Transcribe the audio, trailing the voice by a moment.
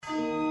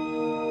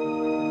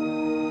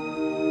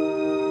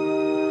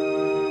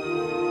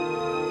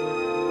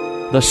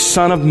the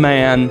Son of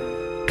Man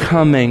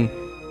coming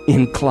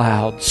in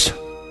clouds.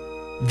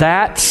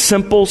 That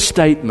simple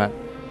statement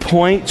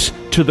points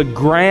to the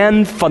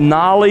grand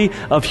finale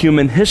of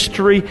human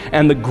history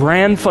and the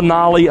grand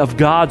finale of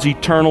God's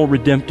eternal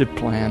redemptive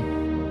plan.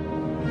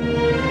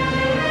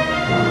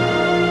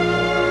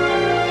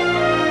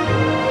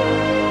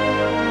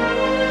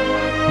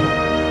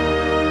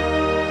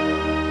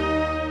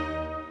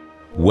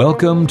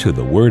 Welcome to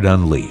The Word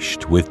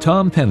Unleashed with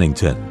Tom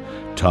Pennington.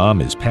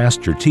 Tom is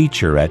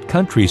pastor-teacher at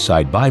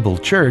Countryside Bible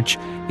Church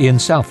in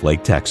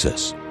Southlake,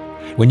 Texas.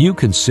 When you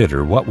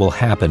consider what will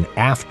happen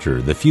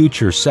after the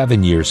future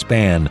 7-year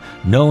span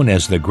known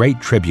as the Great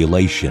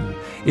Tribulation,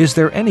 is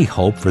there any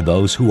hope for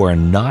those who are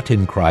not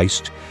in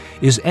Christ?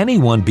 Is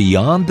anyone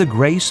beyond the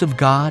grace of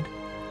God?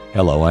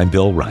 Hello, I'm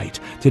Bill Wright.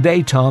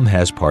 Today, Tom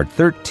has part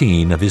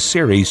 13 of his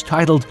series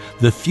titled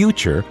The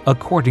Future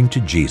According to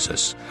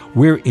Jesus.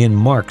 We're in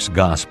Mark's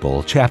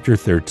Gospel, chapter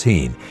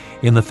 13,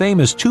 in the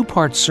famous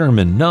two-part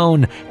sermon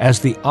known as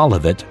the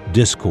Olivet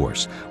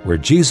Discourse, where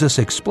Jesus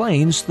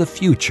explains the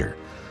future.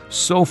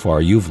 So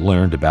far, you've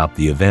learned about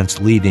the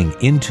events leading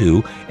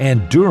into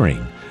and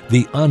during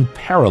the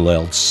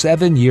unparalleled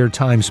 7-year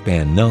time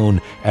span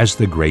known as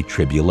the Great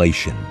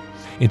Tribulation.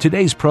 In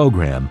today's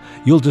program,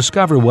 you'll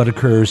discover what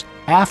occurs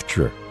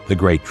after the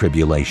Great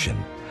Tribulation.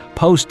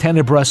 Post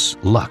tenebras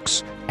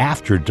lux,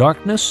 after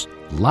darkness,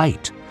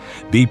 light.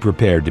 Be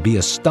prepared to be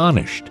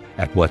astonished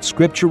at what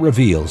Scripture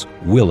reveals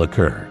will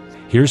occur.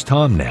 Here's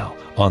Tom now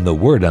on The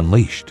Word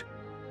Unleashed.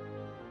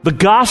 The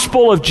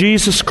gospel of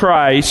Jesus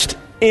Christ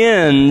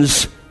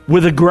ends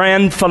with a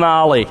grand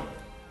finale,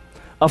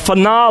 a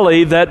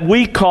finale that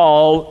we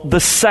call the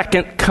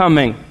second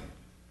coming.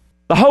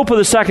 The hope of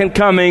the second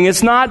coming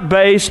is not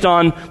based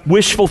on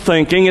wishful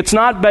thinking. It's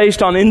not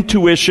based on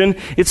intuition.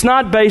 It's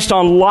not based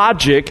on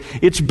logic.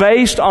 It's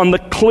based on the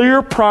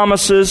clear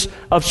promises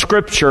of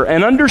Scripture.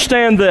 And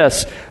understand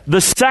this,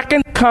 the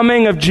second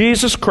coming of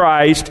Jesus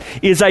Christ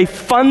is a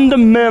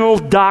fundamental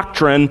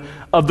doctrine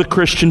of the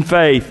Christian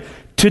faith.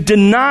 To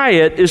deny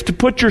it is to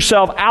put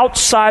yourself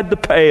outside the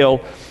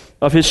pale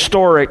of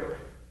historic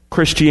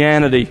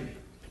Christianity.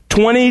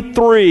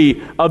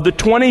 23 of the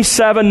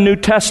 27 New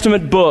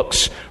Testament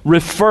books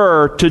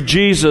refer to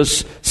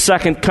Jesus'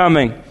 second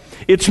coming.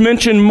 It's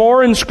mentioned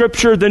more in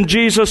Scripture than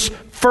Jesus'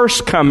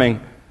 first coming.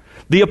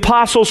 The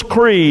Apostles'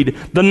 Creed,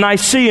 the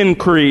Nicene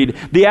Creed,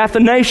 the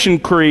Athanasian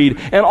Creed,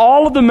 and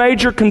all of the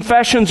major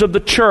confessions of the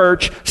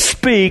church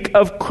speak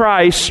of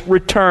Christ's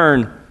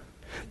return.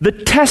 The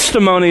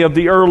testimony of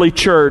the early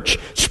church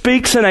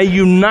speaks in a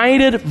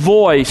united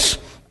voice,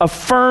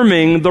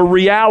 affirming the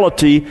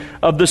reality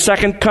of the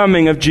second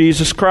coming of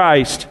Jesus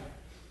Christ.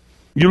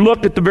 You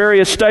look at the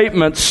various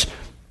statements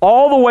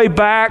all the way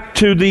back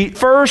to the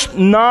first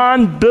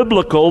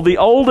non-biblical, the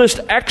oldest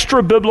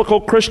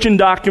extra-biblical Christian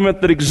document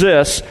that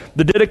exists,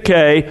 the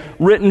Didache,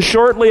 written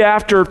shortly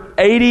after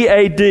 80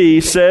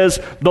 AD,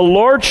 says, "The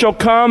Lord shall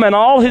come and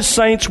all his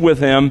saints with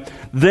him.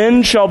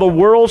 Then shall the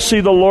world see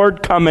the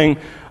Lord coming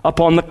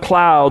upon the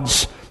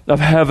clouds of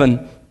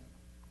heaven."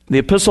 The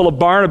Epistle of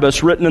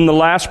Barnabas, written in the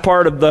last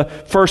part of the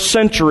first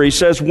century,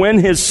 says, "When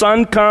his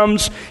Son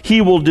comes,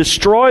 he will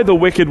destroy the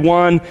wicked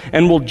one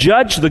and will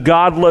judge the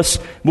godless,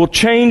 will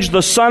change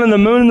the sun and the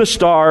moon and the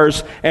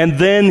stars, and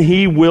then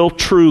he will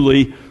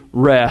truly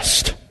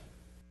rest."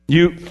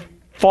 You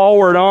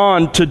forward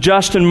on to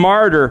Justin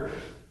Martyr,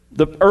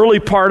 the early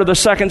part of the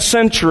second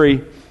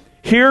century.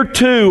 Here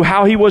too,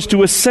 how he was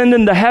to ascend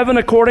into heaven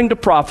according to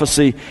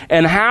prophecy,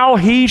 and how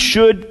he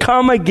should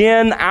come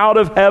again out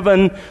of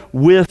heaven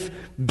with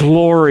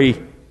glory.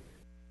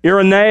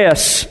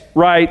 Irenaeus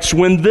writes,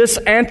 "When this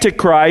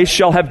Antichrist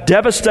shall have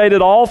devastated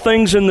all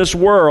things in this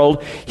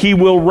world, he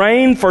will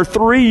reign for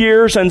 3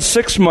 years and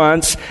 6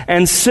 months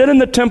and sit in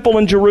the temple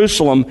in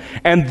Jerusalem.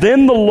 And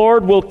then the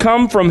Lord will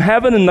come from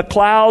heaven in the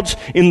clouds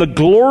in the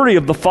glory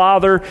of the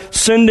Father,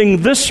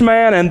 sending this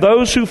man and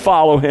those who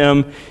follow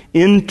him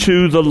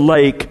into the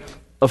lake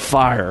of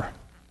fire."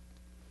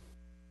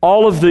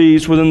 All of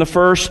these within the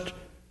first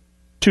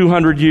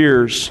 200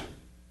 years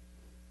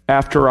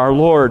after our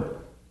Lord.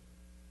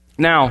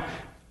 Now,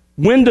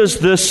 when does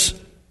this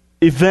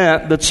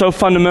event that's so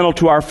fundamental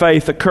to our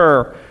faith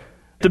occur?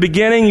 At the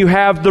beginning, you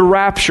have the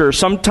rapture,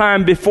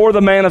 sometime before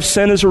the man of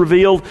sin is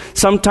revealed,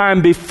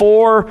 sometime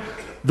before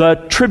the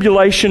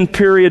tribulation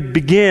period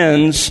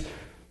begins,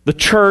 the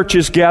church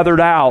is gathered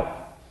out.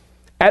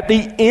 At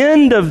the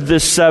end of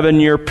this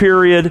 7-year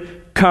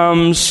period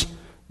comes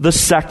the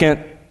second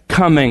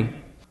coming.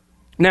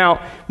 Now,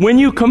 when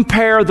you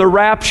compare the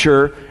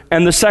rapture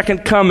and the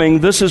second coming,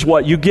 this is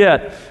what you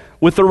get.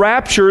 With the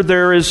rapture,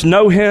 there is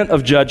no hint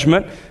of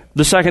judgment.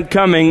 The second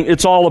coming,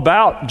 it's all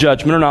about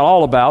judgment, or not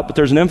all about, but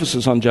there's an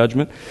emphasis on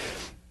judgment.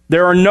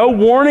 There are no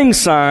warning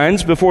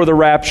signs before the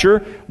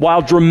rapture,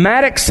 while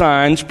dramatic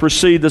signs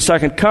precede the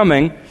second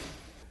coming.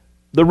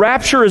 The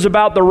rapture is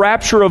about the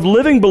rapture of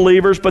living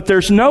believers, but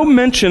there's no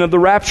mention of the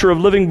rapture of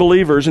living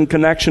believers in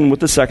connection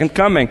with the second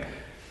coming.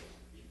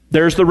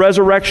 There's the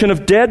resurrection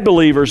of dead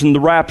believers in the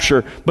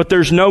rapture, but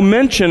there's no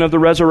mention of the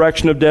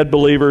resurrection of dead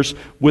believers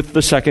with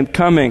the second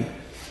coming.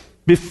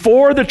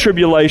 Before the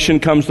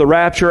tribulation comes the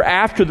rapture.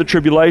 After the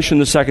tribulation,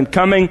 the second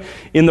coming.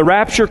 In the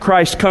rapture,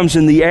 Christ comes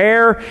in the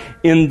air.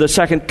 In the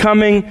second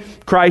coming,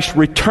 Christ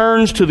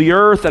returns to the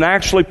earth and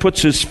actually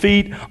puts his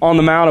feet on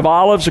the Mount of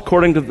Olives,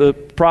 according to the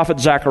prophet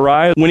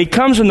Zechariah. When he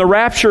comes in the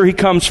rapture, he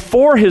comes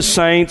for his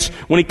saints.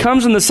 When he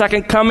comes in the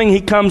second coming,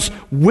 he comes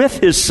with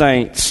his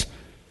saints.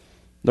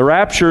 The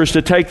rapture is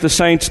to take the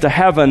saints to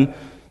heaven.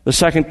 The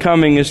second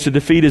coming is to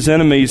defeat his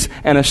enemies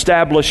and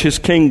establish his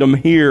kingdom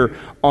here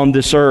on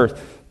this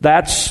earth.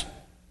 That's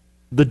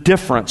the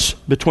difference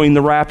between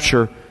the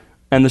rapture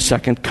and the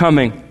second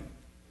coming.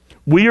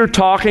 We are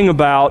talking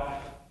about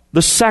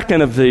the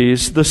second of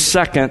these, the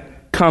second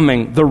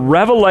coming, the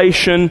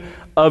revelation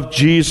of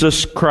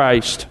Jesus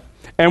Christ.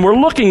 And we're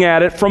looking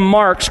at it from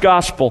Mark's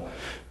gospel.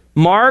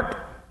 Mark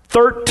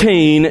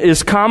 13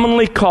 is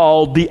commonly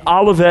called the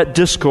Olivet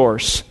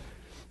Discourse.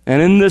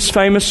 And in this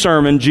famous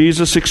sermon,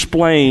 Jesus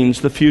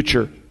explains the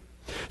future.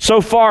 So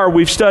far,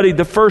 we've studied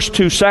the first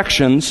two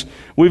sections.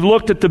 We've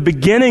looked at the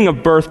beginning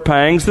of birth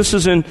pangs. This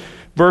is in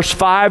verse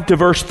 5 to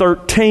verse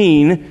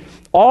 13.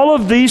 All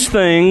of these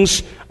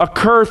things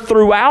occur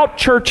throughout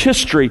church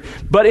history,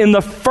 but in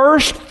the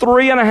first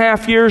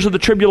 3.5 years of the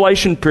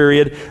tribulation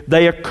period,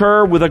 they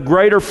occur with a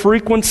greater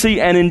frequency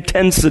and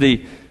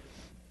intensity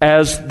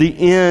as the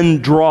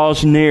end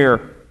draws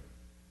near.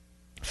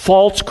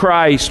 False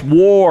Christ,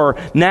 war,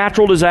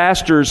 natural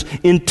disasters,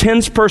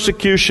 intense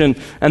persecution,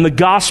 and the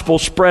gospel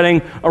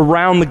spreading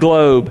around the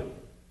globe.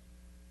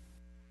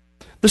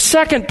 The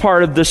second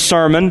part of this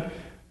sermon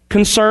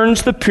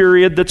concerns the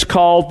period that's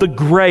called the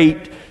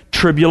Great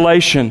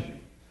Tribulation.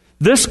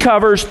 This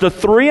covers the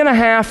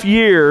 3.5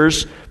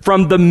 years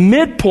from the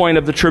midpoint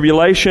of the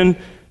tribulation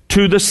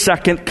to the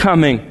second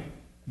coming.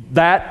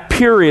 That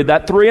period,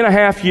 that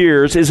 3.5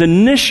 years, is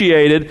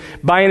initiated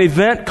by an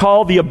event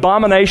called the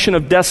Abomination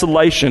of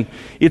Desolation.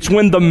 It's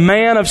when the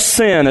man of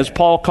sin, as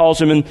Paul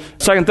calls him in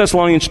 2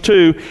 Thessalonians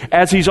 2,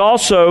 as he's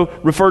also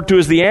referred to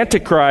as the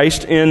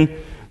Antichrist in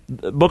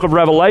the book of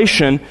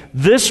Revelation,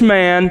 this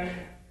man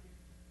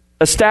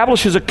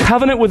establishes a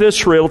covenant with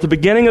Israel at the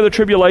beginning of the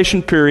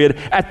tribulation period.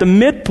 At the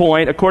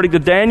midpoint, according to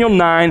Daniel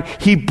 9,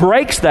 he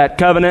breaks that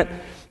covenant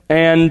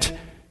and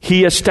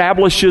he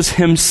establishes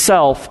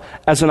himself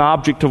as an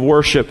object of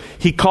worship.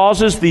 He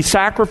causes the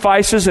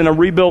sacrifices in a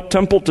rebuilt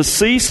temple to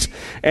cease,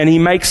 and he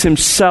makes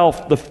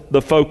himself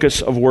the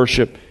focus of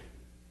worship.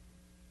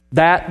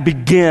 That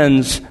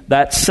begins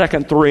that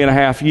second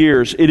 3.5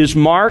 years. It is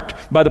marked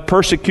by the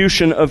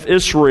persecution of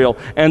Israel,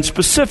 and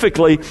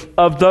specifically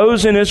of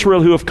those in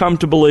Israel who have come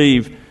to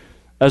believe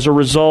as a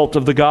result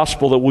of the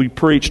gospel that we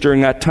preached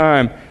during that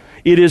time.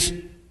 It is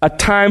a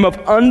time of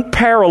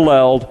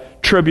unparalleled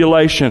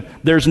tribulation.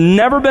 There's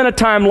never been a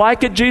time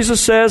like it,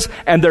 Jesus says,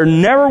 and there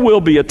never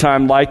will be a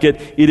time like it.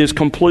 It is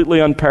completely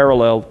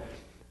unparalleled.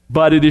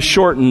 But it is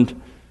shortened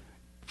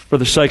for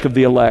the sake of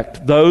the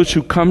elect. Those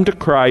who come to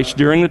Christ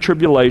during the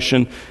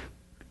tribulation,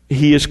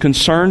 he is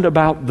concerned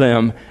about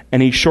them,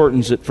 and he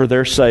shortens it for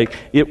their sake.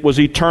 It was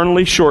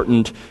eternally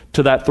shortened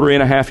to that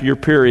 3.5 year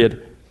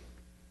period.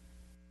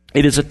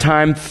 It is a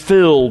time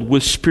filled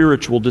with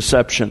spiritual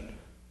deception.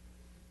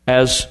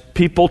 As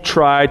people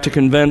try to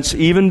convince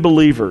even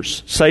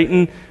believers,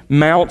 Satan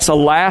mounts a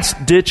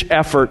last-ditch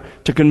effort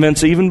to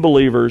convince even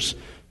believers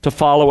to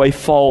follow a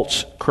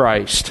false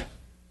Christ.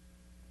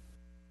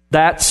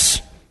 That's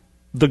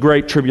the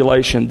Great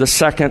Tribulation, the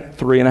second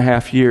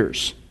 3.5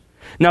 years.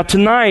 Now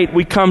tonight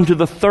we come to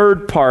the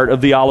third part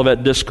of the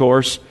Olivet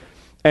Discourse,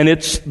 and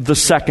it's the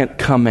second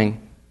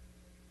coming.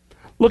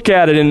 Look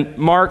at it in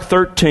Mark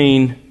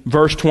 13,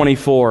 verse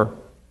 24.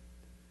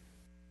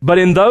 But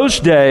in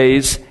those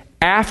days,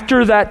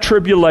 after that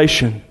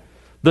tribulation,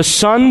 the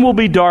sun will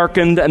be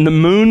darkened, and the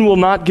moon will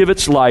not give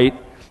its light,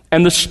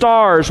 and the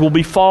stars will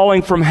be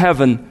falling from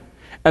heaven,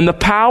 and the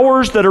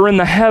powers that are in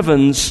the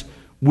heavens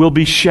will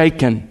be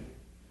shaken.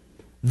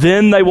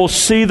 Then they will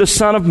see the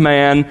Son of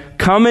Man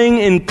coming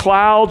in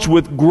clouds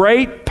with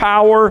great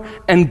power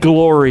and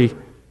glory.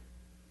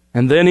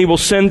 And then he will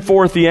send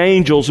forth the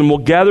angels and will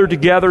gather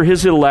together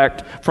his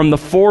elect from the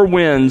four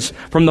winds,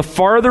 from the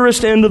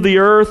farthest end of the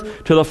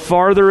earth to the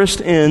farthest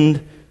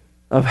end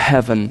of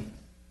heaven.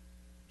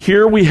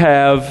 Here we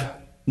have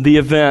the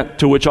event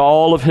to which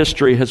all of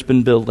history has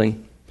been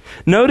building.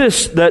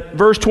 Notice that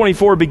verse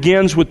 24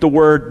 begins with the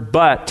word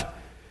but.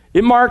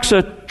 It marks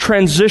a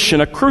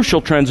transition, a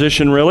crucial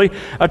transition really,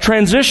 a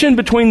transition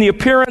between the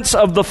appearance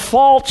of the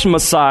false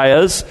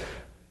messiahs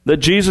that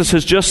Jesus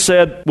has just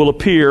said will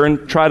appear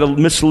and try to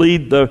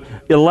mislead the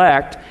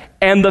elect,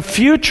 and the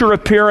future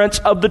appearance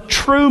of the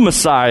true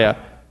Messiah.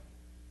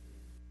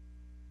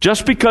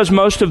 Just because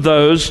most of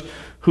those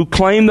who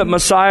claim that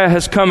Messiah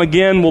has come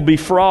again will be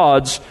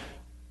frauds,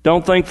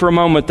 don't think for a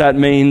moment that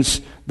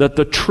means that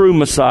the true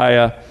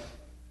Messiah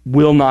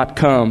will not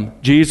come.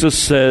 Jesus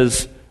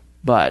says,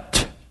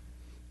 but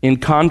in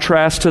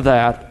contrast to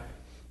that,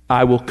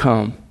 I will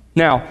come.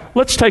 Now,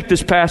 let's take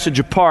this passage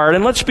apart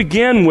and let's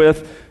begin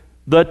with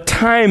the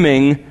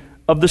timing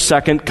of the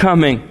second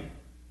coming.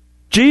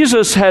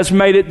 Jesus has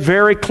made it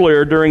very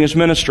clear during his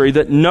ministry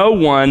that no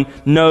one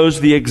knows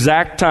the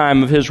exact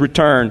time of his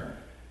return.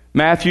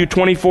 Matthew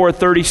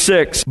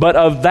 24:36, but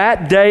of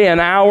that day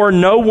and hour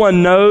no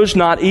one knows,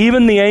 not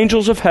even the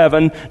angels of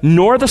heaven,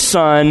 nor the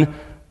Son,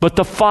 but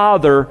the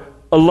Father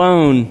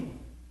alone.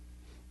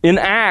 In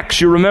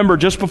Acts, you remember,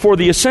 just before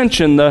the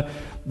ascension, the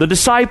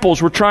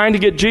disciples were trying to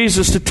get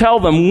Jesus to tell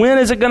them, when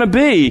is it going to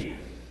be?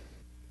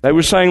 They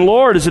were saying,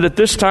 Lord, is it at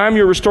this time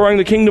you're restoring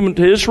the kingdom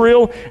to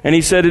Israel? And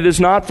he said, it is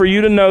not for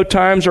you to know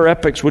times or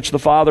epochs which the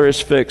Father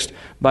has fixed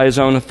by his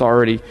own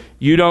authority.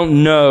 You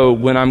don't know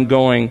when I'm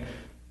going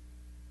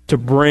to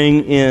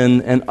bring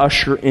in and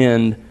usher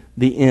in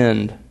the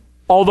end.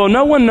 Although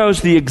no one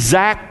knows the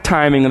exact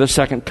timing of the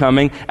second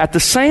coming, at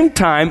the same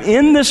time,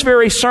 in this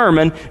very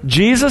sermon,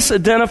 Jesus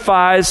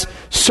identifies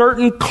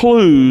certain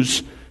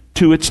clues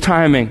to its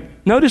timing.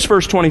 Notice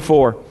verse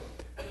 24.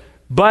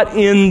 But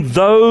in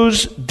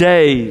those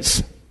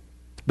days,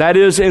 that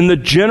is, in the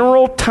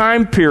general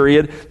time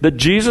period that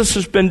Jesus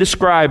has been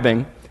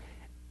describing,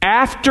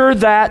 after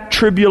that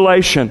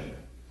tribulation,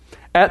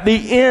 at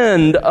the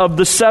end of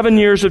the 7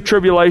 years of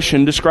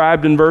tribulation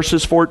described in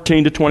verses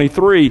 14 to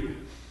 23,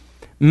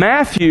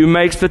 Matthew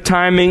makes the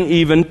timing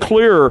even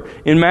clearer.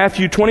 In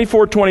Matthew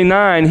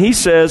 24:29, he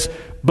says,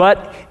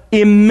 but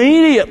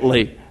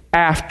immediately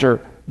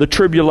after the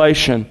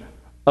tribulation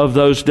of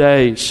those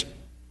days,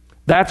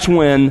 that's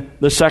when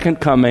the second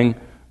coming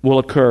will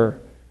occur.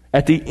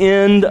 At the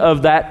end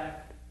of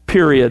that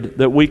period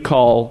that we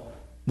call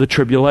the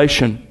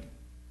tribulation.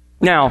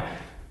 Now,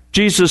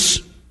 Jesus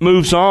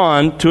moves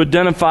on to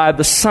identify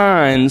the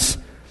signs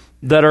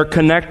that are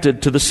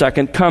connected to the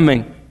second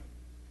coming.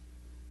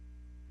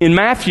 In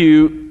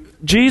Matthew,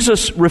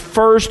 Jesus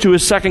refers to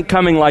his second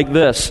coming like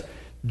this: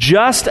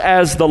 just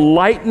as the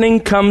lightning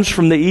comes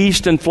from the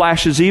east and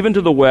flashes even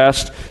to the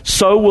west,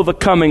 so will the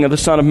coming of the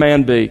Son of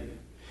Man be.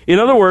 In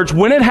other words,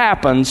 when it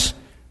happens,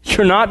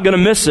 you're not going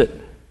to miss it.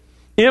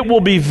 It will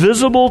be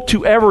visible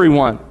to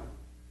everyone.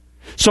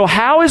 So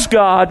how is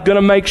God going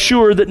to make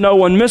sure that no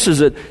one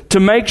misses it? To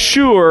make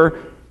sure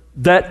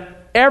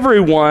that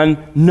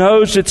everyone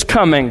knows it's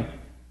coming.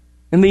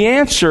 And the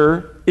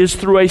answer is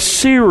through a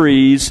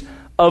series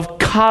of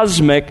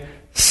cosmic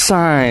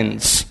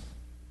signs.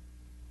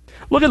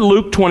 Look at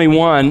Luke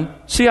 21.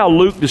 See how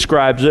Luke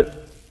describes it.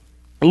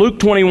 Luke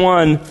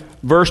 21,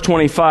 verse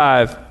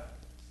 25.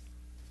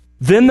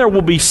 Then there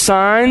will be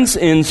signs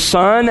in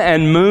sun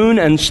and moon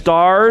and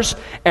stars,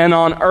 and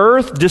on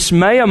earth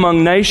dismay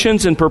among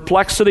nations and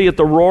perplexity at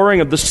the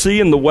roaring of the sea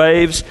and the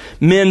waves,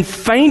 men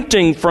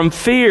fainting from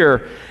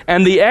fear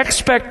and the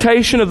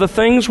expectation of the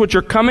things which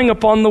are coming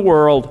upon the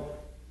world.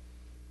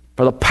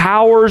 For the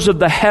powers of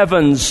the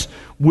heavens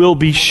will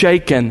be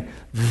shaken.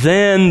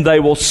 Then they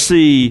will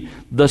see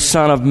the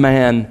Son of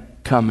Man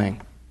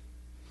coming.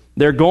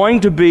 There are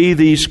going to be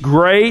these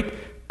great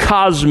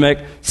cosmic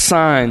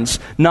signs.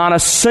 Not a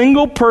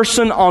single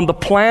person on the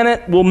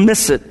planet will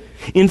miss it.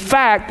 In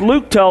fact,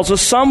 Luke tells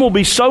us some will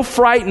be so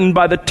frightened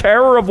by the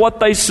terror of what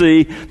they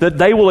see that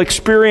they will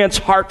experience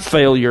heart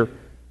failure.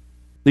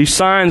 These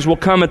signs will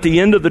come at the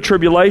end of the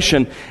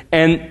tribulation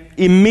and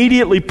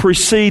immediately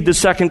precede the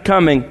second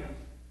coming.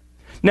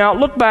 Now,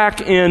 look back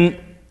in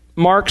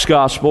Mark's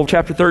Gospel,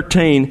 chapter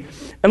 13,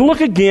 and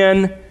look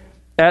again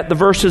at the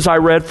verses I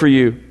read for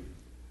you,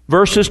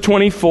 verses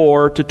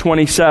 24 to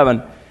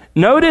 27.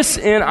 Notice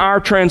in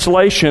our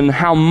translation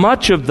how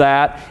much of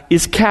that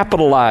is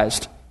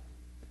capitalized.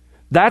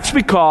 That's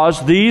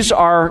because these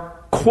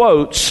are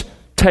quotes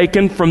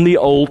taken from the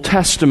Old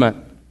Testament.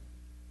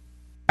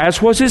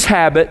 As was his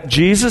habit,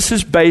 Jesus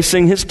is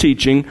basing his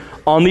teaching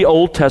on the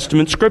Old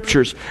Testament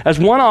scriptures. As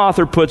one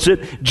author puts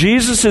it,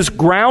 Jesus is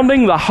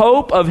grounding the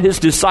hope of his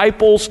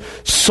disciples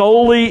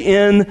solely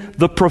in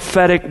the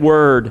prophetic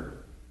word.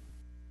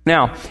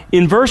 Now,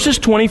 in verses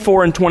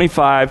 24 and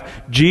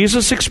 25,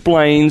 Jesus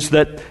explains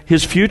that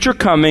his future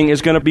coming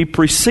is going to be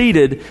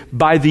preceded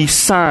by these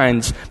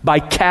signs, by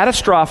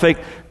catastrophic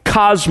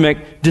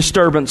cosmic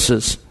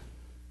disturbances.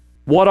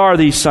 What are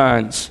these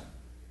signs?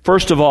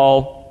 First of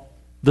all,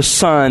 the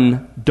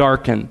sun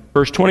darkened.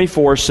 Verse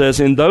 24 says,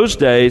 in those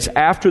days,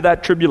 after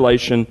that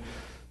tribulation,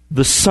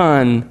 the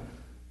sun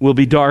will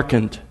be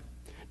darkened.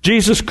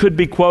 Jesus could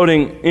be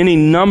quoting any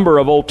number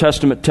of Old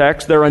Testament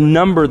texts. There are a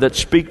number that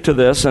speak to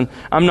this, and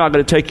I'm not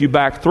going to take you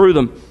back through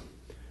them.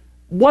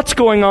 What's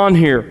going on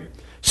here?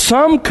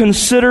 Some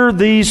consider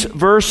these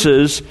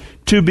verses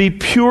to be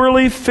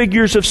purely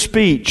figures of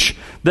speech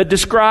that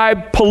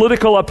describe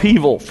political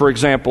upheaval, for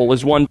example,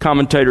 is one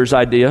commentator's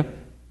idea.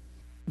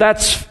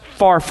 That's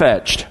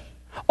far-fetched.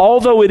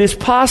 Although it is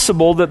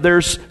possible that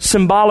there's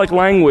symbolic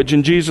language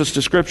in Jesus'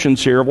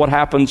 descriptions here of what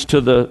happens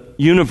to the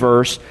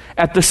universe,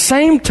 at the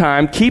same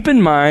time, keep in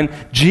mind,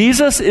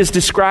 Jesus is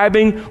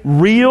describing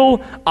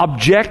real,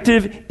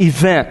 objective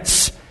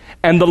events.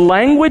 And the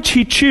language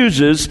he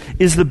chooses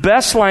is the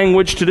best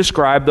language to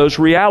describe those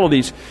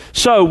realities.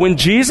 So when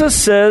Jesus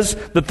says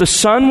that the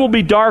sun will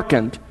be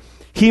darkened,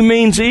 he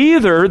means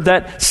either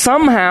that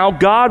somehow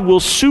God will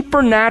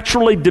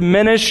supernaturally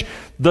diminish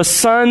the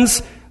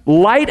sun's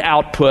light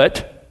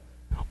output,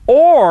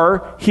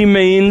 Or he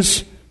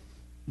means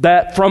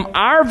that from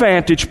our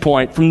vantage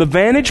point, from the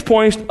vantage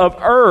point of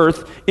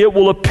earth, it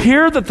will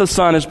appear that the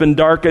sun has been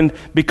darkened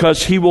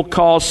because he will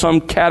cause some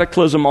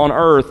cataclysm on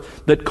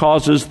earth that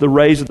causes the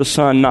rays of the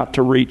sun not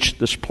to reach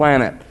this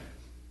planet.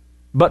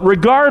 But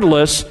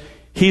regardless,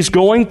 he's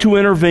going to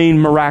intervene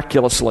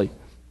miraculously.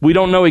 We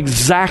don't know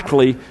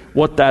exactly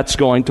what that's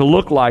going to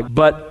look like,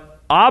 but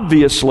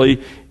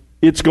obviously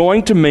it's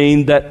going to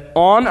mean that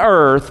on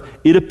earth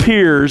it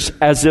appears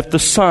as if the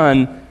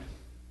sun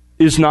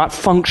is not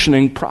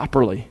functioning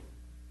properly.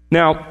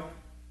 Now,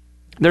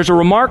 there's a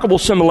remarkable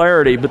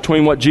similarity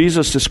between what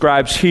Jesus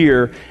describes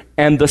here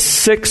and the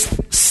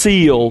sixth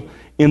seal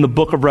in the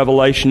book of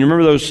Revelation. You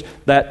remember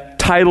that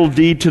title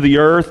deed to the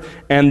earth,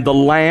 and the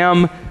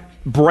Lamb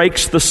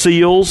breaks the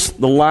seals,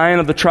 the Lion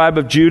of the tribe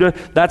of Judah.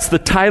 That's the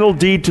title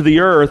deed to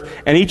the earth,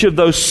 and each of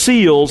those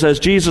seals, as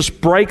Jesus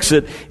breaks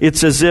it,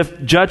 it's as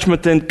if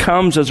judgment then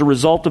comes as a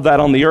result of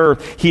that on the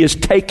earth. He is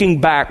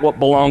taking back what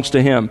belongs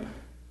to him.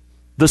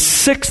 The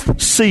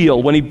sixth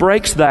seal, when he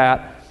breaks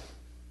that,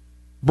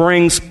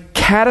 brings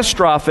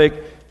catastrophic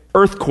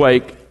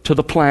earthquake to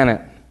the planet.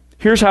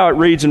 Here's how it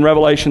reads in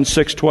Revelation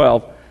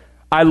 6:12.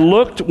 I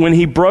looked when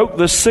he broke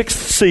the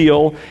sixth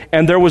seal,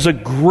 and there was a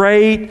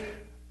great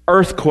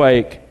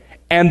earthquake,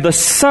 and the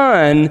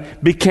sun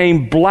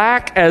became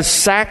black as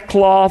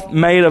sackcloth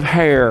made of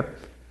hair.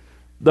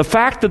 The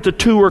fact that the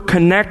two are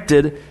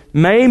connected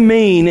may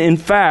mean, in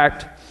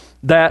fact,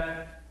 that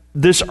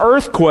this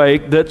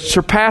earthquake that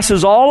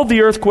surpasses all of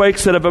the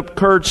earthquakes that have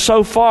occurred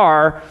so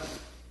far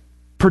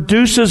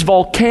produces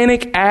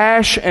volcanic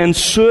ash and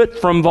soot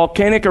from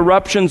volcanic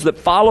eruptions that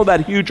follow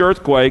that huge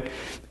earthquake,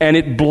 and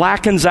it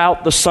blackens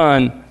out the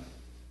sun.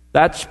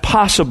 That's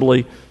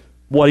possibly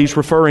what he's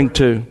referring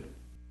to.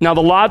 Now,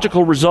 the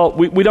logical result,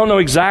 we don't know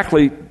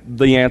exactly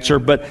the answer,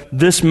 but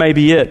this may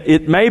be it.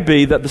 It may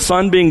be that the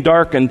sun being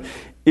darkened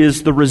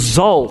is the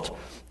result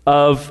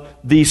of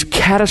these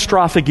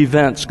catastrophic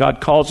events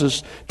God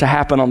causes to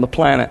happen on the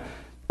planet.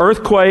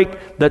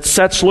 Earthquake that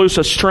sets loose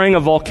a string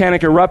of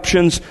volcanic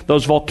eruptions.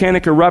 Those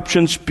volcanic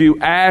eruptions spew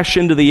ash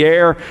into the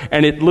air,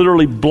 and it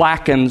literally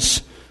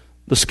blackens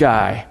the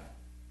sky.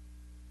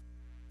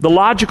 The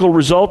logical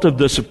result of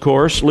this, of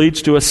course,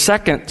 leads to a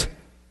second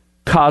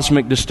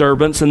cosmic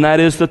disturbance, and that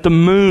is that the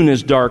moon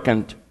is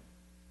darkened.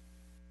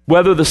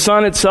 Whether the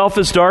sun itself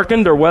is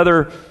darkened or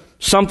whether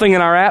something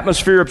in our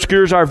atmosphere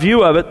obscures our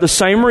view of it, the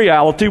same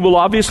reality will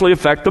obviously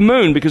affect the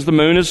moon, because the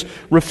moon is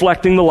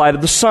reflecting the light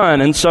of the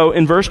sun. And so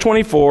in verse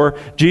 24,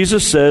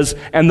 Jesus says,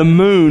 and the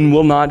moon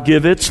will not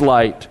give its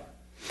light.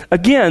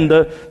 Again,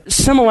 the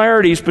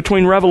similarities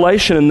between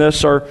Revelation and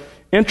this are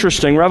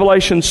interesting.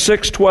 Revelation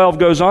 6:12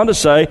 goes on to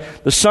say,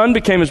 the sun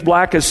became as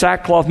black as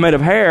sackcloth made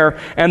of hair,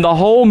 and the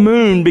whole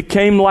moon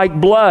became like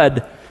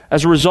blood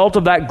as a result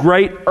of that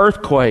great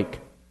earthquake.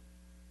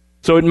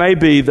 So it may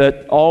be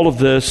that all of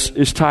this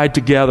is tied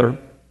together.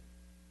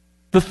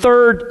 The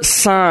third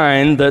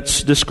sign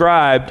that's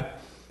described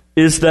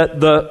is that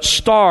the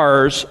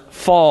stars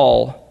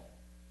fall.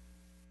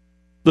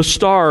 The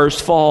stars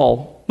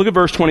fall. Look at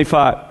verse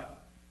 25.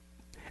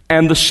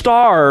 And the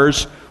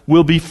stars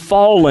will be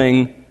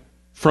falling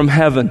from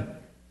heaven.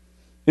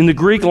 In the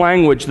Greek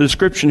language, the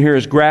description here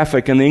is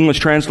graphic, and the English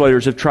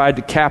translators have tried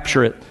to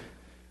capture it.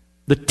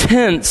 The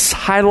tense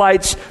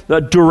highlights the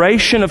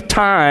duration of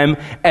time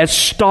as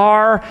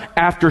star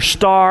after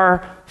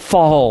star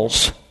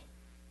falls.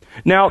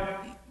 Now,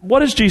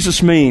 what does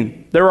Jesus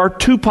mean? There are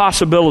two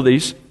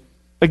possibilities.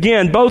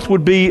 Again, both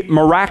would be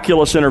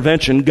miraculous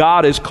intervention.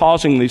 God is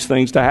causing these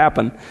things to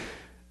happen.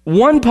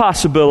 One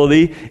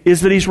possibility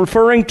is that he's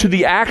referring to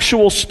the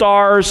actual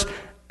stars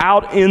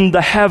out in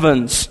the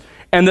heavens,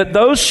 and that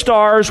those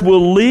stars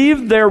will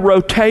leave their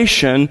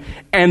rotation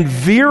and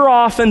veer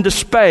off into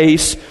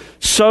space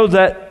so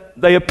that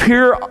they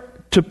appear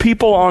to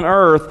people on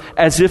earth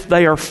as if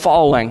they are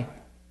falling.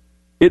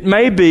 It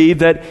may be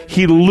that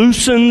he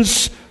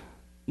loosens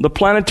the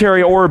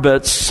planetary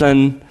orbits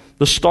and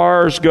the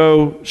stars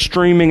go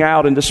streaming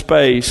out into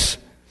space,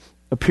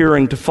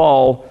 appearing to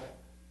fall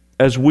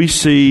as we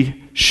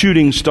see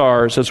shooting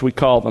stars, as we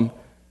call them.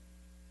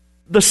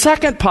 The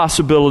second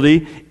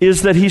possibility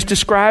is that he's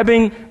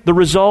describing the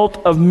result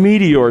of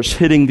meteors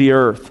hitting the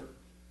earth.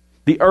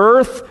 The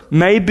earth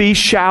may be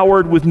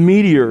showered with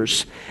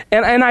meteors.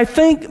 And I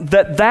think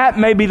that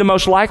may be the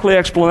most likely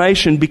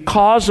explanation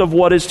because of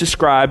what is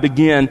described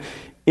again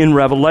in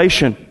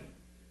Revelation.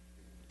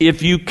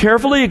 If you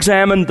carefully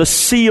examine the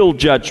seal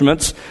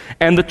judgments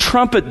and the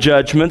trumpet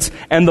judgments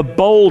and the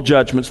bowl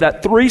judgments,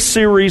 that 3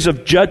 series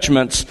of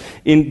judgments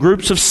in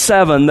groups of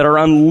 7 that are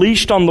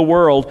unleashed on the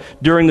world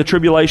during the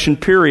tribulation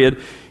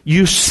period,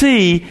 you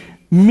see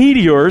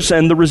meteors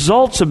and the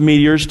results of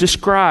meteors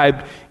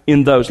described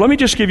in those. Let me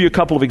just give you a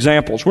couple of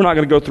examples. We're not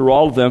going to go through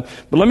all of them,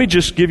 but let me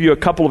just give you a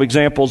couple of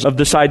examples of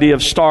this idea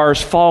of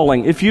stars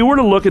falling. If you were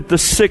to look at the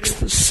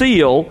 6th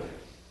seal,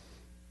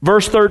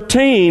 verse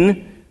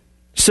 13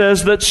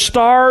 says that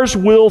stars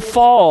will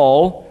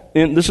fall,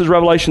 and this is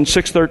Revelation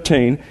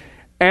 6:13,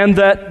 and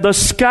that the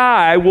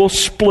sky will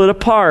split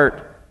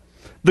apart.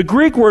 The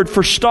Greek word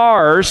for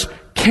stars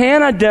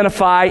can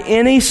identify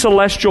any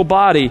celestial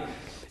body.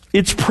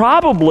 It's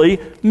probably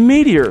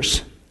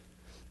meteors.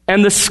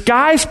 And the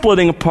sky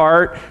splitting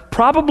apart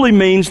probably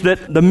means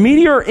that the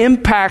meteor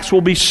impacts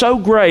will be so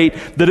great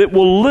that it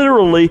will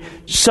literally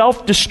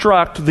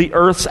self-destruct the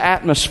Earth's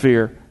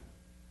atmosphere.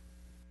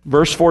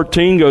 Verse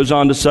 14 goes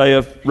on to say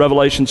of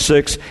Revelation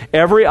 6,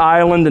 every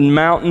island and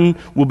mountain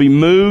will be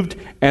moved,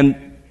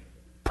 and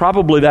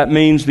probably that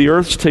means the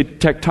Earth's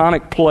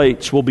tectonic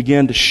plates will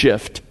begin to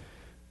shift.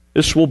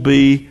 This will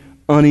be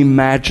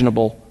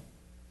unimaginable.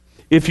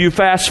 If you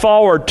fast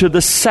forward to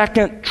the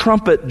second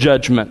trumpet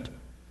judgment,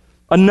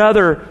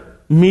 another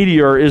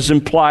meteor is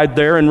implied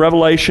there in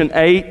Revelation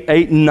 8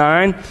 and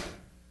 9.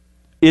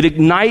 It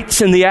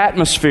ignites in the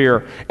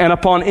atmosphere, and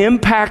upon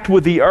impact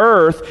with the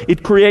earth,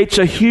 it creates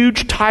a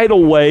huge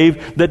tidal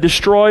wave that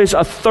destroys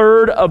a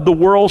third of the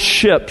world's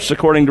ships,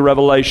 according to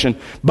Revelation,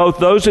 both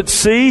those at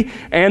sea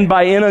and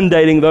by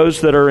inundating those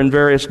that are in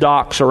various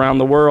docks around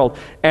the world.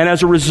 And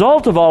as a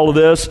result of all of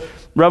this,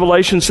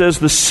 Revelation says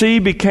the sea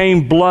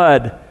became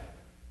blood.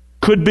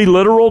 Could be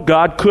literal.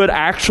 God could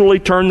actually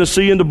turn the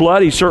sea into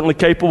blood. He's certainly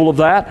capable of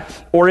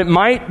that. Or it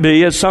might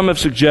be, as some have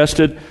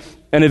suggested,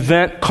 an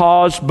event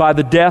caused by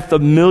the death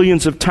of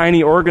millions of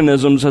tiny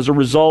organisms as a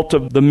result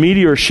of the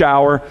meteor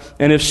shower.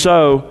 And if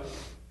so,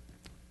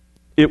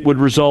 it would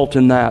result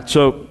in that.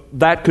 So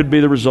that could be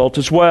the result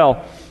as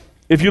well.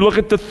 If you look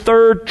at the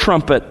third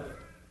trumpet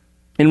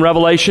in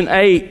Revelation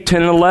 8,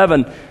 10, and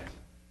 11,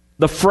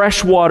 the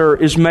fresh water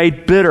is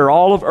made bitter.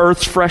 All of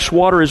earth's fresh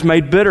water is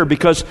made bitter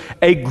because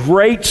a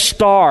great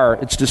star,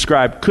 it's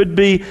described, could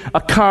be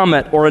a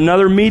comet or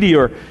another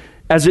meteor.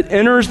 As it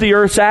enters the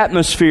earth's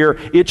atmosphere,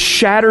 it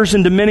shatters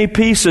into many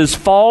pieces,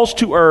 falls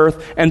to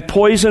earth, and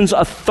poisons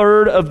a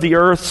third of the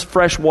earth's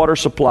fresh water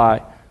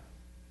supply.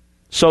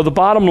 So the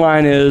bottom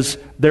line is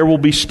there will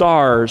be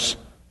stars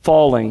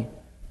falling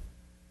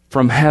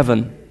from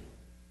heaven.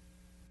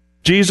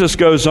 Jesus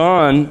goes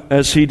on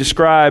as he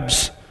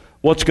describes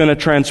what's going to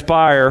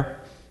transpire,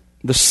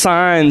 the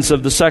signs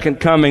of the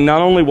second coming.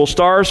 Not only will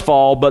stars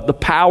fall, but the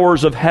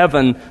powers of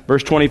heaven,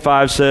 verse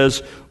 25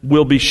 says,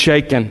 will be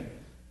shaken.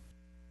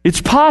 It's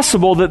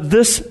possible that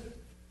this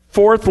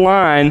fourth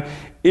line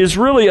is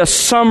really a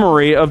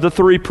summary of the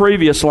three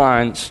previous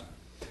lines.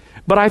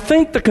 But I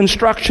think the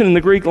construction in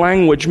the Greek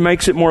language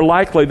makes it more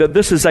likely that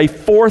this is a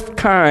fourth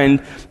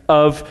kind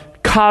of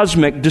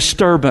cosmic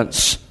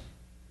disturbance.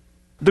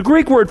 The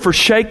Greek word for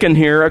shaken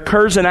here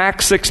occurs in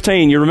Acts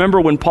 16. You remember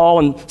when Paul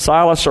and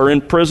Silas are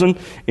in prison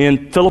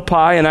in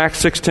Philippi in Acts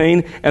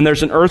 16, and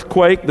there's an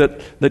earthquake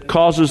that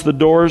causes the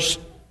doors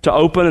to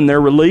open and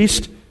they're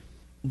released?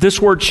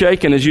 This word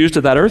shaken is used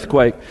of that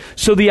earthquake.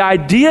 So the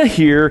idea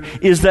here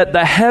is that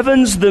the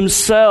heavens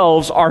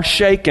themselves are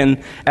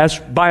shaken as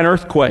by an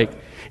earthquake.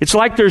 It's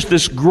like there's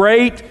this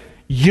great,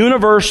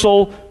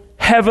 universal,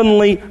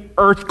 heavenly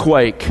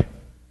earthquake.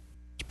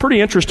 It's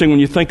pretty interesting when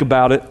you think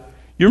about it.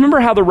 You remember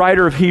how the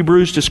writer of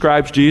Hebrews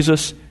describes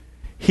Jesus?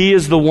 He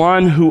is the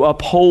one who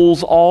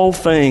upholds all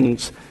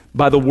things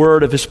by the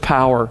word of his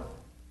power.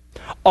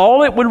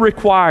 All it would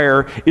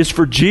require is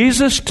for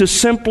Jesus to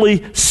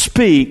simply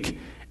speak,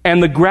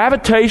 and the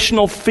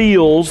gravitational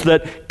fields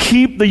that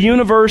keep the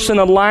universe in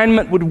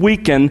alignment would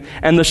weaken,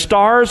 and the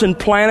stars and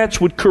planets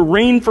would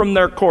careen from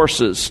their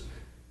courses.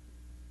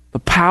 The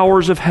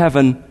powers of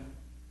heaven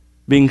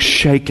being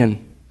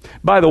shaken.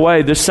 By the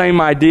way, this same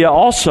idea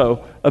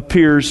also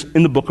appears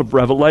in the book of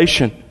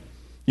Revelation.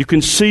 You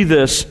can see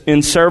this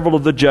in several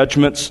of the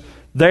judgments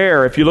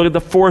there. If you look at the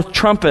fourth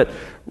trumpet,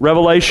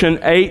 Revelation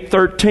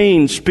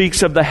 8:13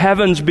 speaks of the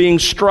heavens being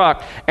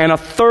struck, and a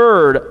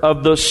third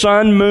of the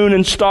sun, moon,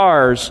 and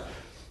stars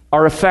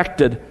are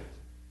affected.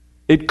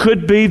 It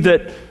could be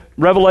that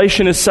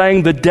Revelation is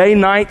saying the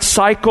day-night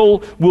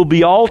cycle will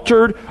be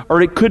altered,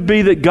 or it could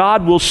be that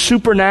God will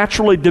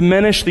supernaturally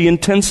diminish the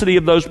intensity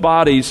of those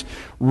bodies,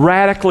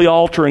 radically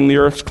altering the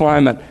earth's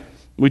climate.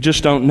 We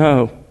just don't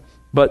know.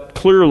 But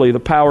clearly the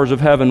powers of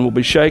heaven will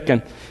be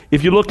shaken.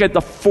 If you look at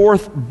the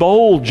fourth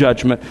bowl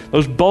judgment,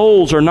 those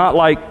bowls are not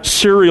like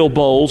cereal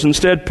bowls.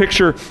 Instead,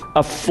 picture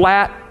a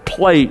flat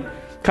plate,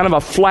 kind of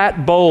a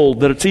flat bowl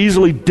that it's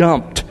easily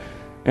dumped.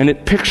 And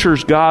it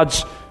pictures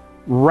God's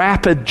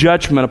rapid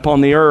judgment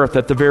upon the earth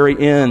at the very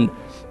end.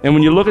 And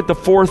when you look at the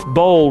fourth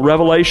bowl,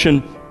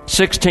 Revelation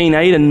 16,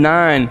 8 and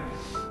 9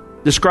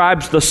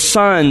 describes the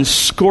sun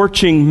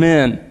scorching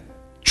men.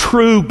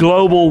 True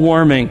global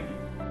warming.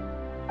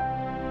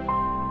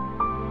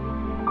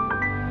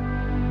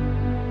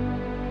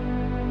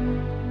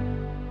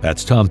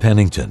 That's Tom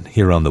Pennington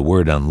here on The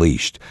Word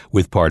Unleashed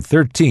with part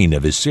 13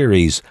 of his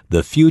series,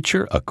 The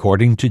Future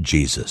According to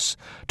Jesus.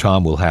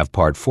 Tom will have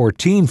part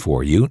 14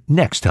 for you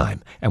next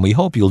time, and we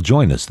hope you'll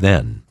join us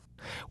then.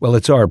 Well,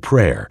 it's our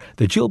prayer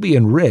that you'll be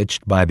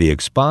enriched by the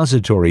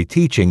expository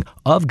teaching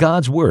of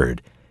God's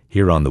Word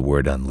here on The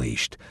Word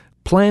Unleashed.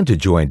 Plan to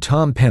join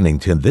Tom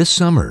Pennington this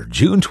summer,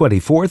 June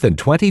 24th and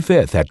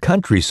 25th at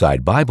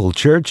Countryside Bible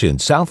Church in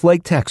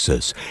Southlake,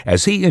 Texas,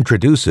 as he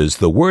introduces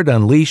the Word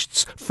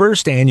Unleashed's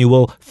first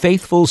annual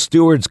Faithful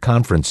Stewards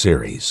Conference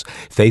Series.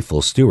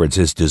 Faithful Stewards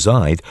is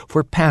designed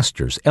for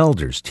pastors,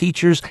 elders,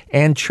 teachers,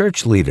 and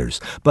church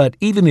leaders. But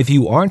even if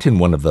you aren't in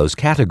one of those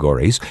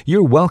categories,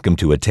 you're welcome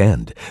to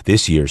attend.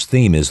 This year's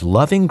theme is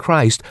Loving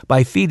Christ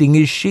by Feeding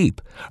His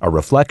Sheep, a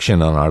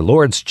reflection on our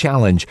Lord's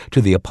challenge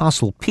to the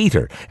Apostle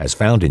Peter as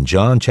found in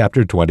John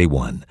chapter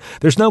 21.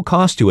 There's no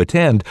cost to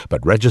attend,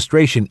 but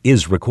registration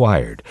is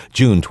required.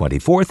 June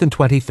 24th and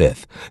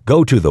 25th.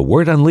 Go to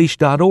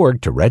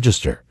thewordunleashed.org to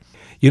register.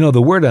 You know,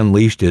 the Word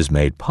Unleashed is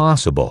made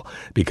possible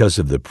because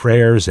of the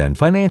prayers and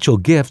financial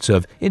gifts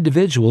of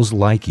individuals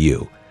like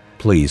you.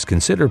 Please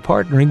consider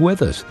partnering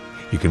with us.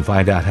 You can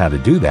find out how to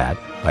do that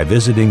by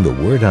visiting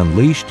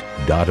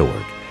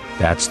thewordunleashed.org.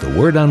 That's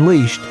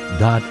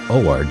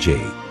thewordunleashed.org.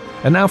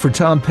 And now for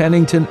Tom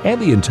Pennington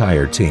and the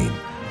entire team,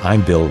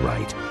 I'm Bill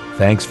Wright.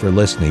 Thanks for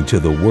listening to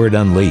The Word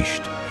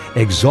Unleashed,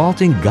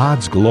 exalting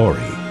God's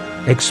glory,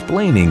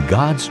 explaining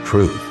God's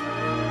truth.